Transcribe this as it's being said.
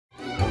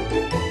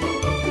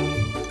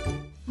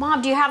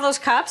Mom, do you have those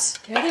cups?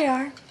 Here they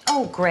are.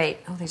 Oh, great.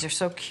 Oh, these are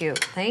so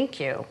cute. Thank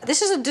you.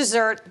 This is a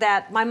dessert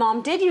that my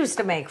mom did used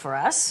to make for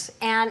us,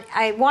 and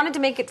I wanted to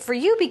make it for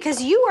you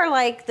because you are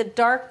like the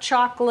dark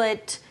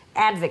chocolate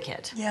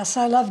advocate. Yes,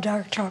 I love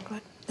dark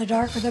chocolate. The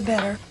darker, the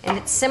better. And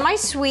it's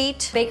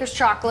semi-sweet baker's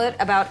chocolate,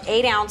 about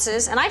 8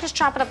 ounces, and I just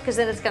chop it up because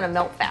then it's going to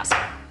melt faster.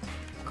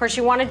 Of course,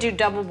 you want to do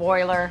double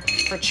boiler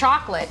for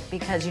chocolate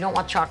because you don't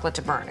want chocolate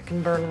to burn. It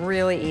can burn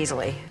really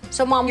easily.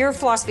 So, Mom, your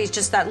philosophy is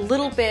just that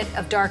little bit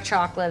of dark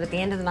chocolate at the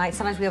end of the night.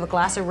 Sometimes we have a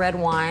glass of red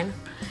wine,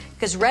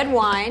 because red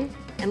wine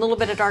and a little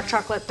bit of dark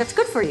chocolate, that's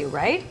good for you,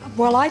 right?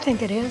 Well, I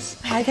think it is.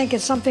 I think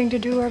it's something to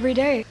do every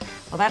day.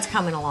 Well, that's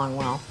coming along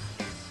well.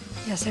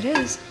 Yes, it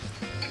is.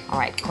 All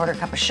right, 1/4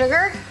 cup of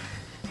sugar.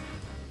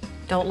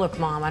 Don't look,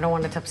 Mom, I don't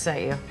want it to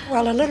upset you.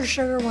 Well, a little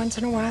sugar once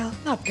in a while,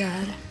 not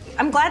bad.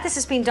 I'm glad this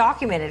is being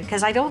documented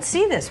because I don't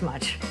see this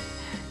much.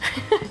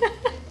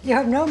 You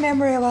have no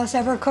memory of us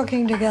ever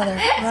cooking together,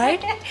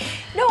 right?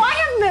 No, I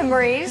have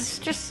memories,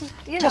 just,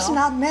 you know. Just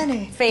not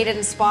many. Faded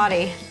and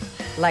spotty,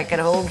 like an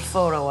old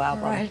photo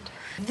album. Right.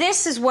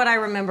 This is what I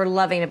remember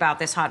loving about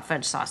this hot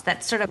fudge sauce,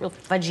 that sort of real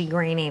fudgy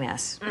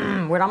graininess,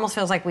 where it almost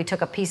feels like we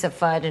took a piece of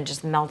fudge and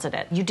just melted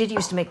it. You did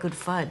used to make good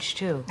fudge,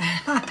 too.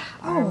 I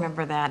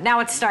remember that.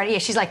 Now it's starting, yeah,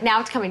 she's like, now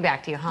it's coming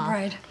back to you, huh?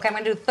 Right. Okay, I'm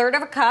gonna do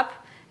 1/3 cup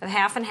of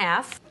half and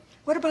half.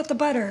 What about the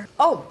butter?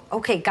 Oh,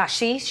 okay, gosh,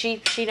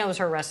 she knows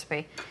her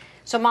recipe.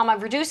 So, Mom,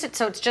 I've reduced it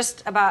so it's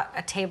just about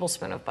a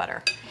tablespoon of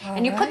butter.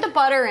 And you put the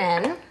butter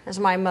in, as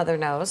my mother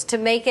knows, to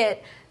make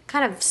it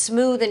kind of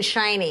smooth and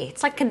shiny.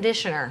 It's like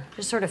conditioner,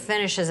 just sort of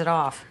finishes it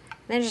off. And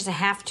then just a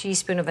 1/2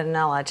 teaspoon of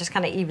vanilla, it just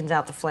kind of evens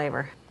out the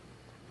flavor.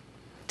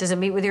 Does it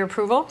meet with your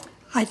approval?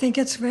 I think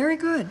it's very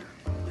good.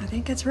 I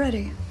think it's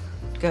ready.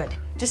 Good.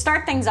 To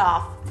start things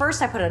off,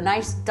 first I put a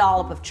nice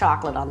dollop of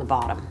chocolate on the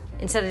bottom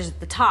instead of just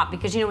the top,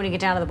 because you know when you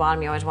get down to the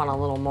bottom, you always want a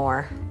little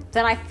more.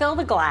 Then I fill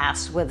the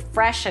glass with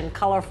fresh and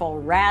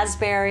colorful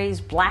raspberries,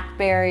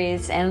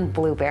 blackberries, and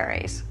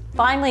blueberries.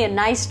 Finally, a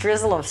nice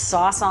drizzle of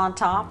sauce on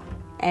top,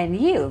 and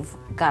you've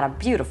got a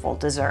beautiful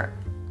dessert.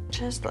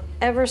 Just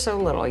ever so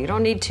little. You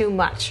don't need too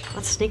much.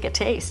 Let's sneak a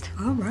taste.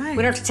 All right.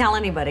 We don't have to tell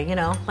anybody, you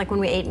know, like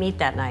when we ate meat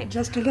that night.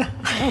 Just a little.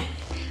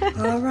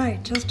 All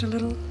right, just a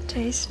little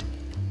taste.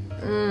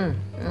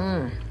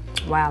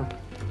 Wow.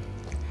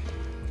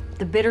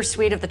 The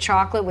bittersweet of the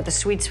chocolate with the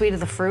sweet of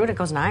the fruit, it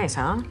goes nice,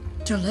 huh?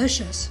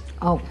 Delicious.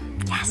 Oh,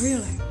 yes.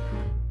 Really.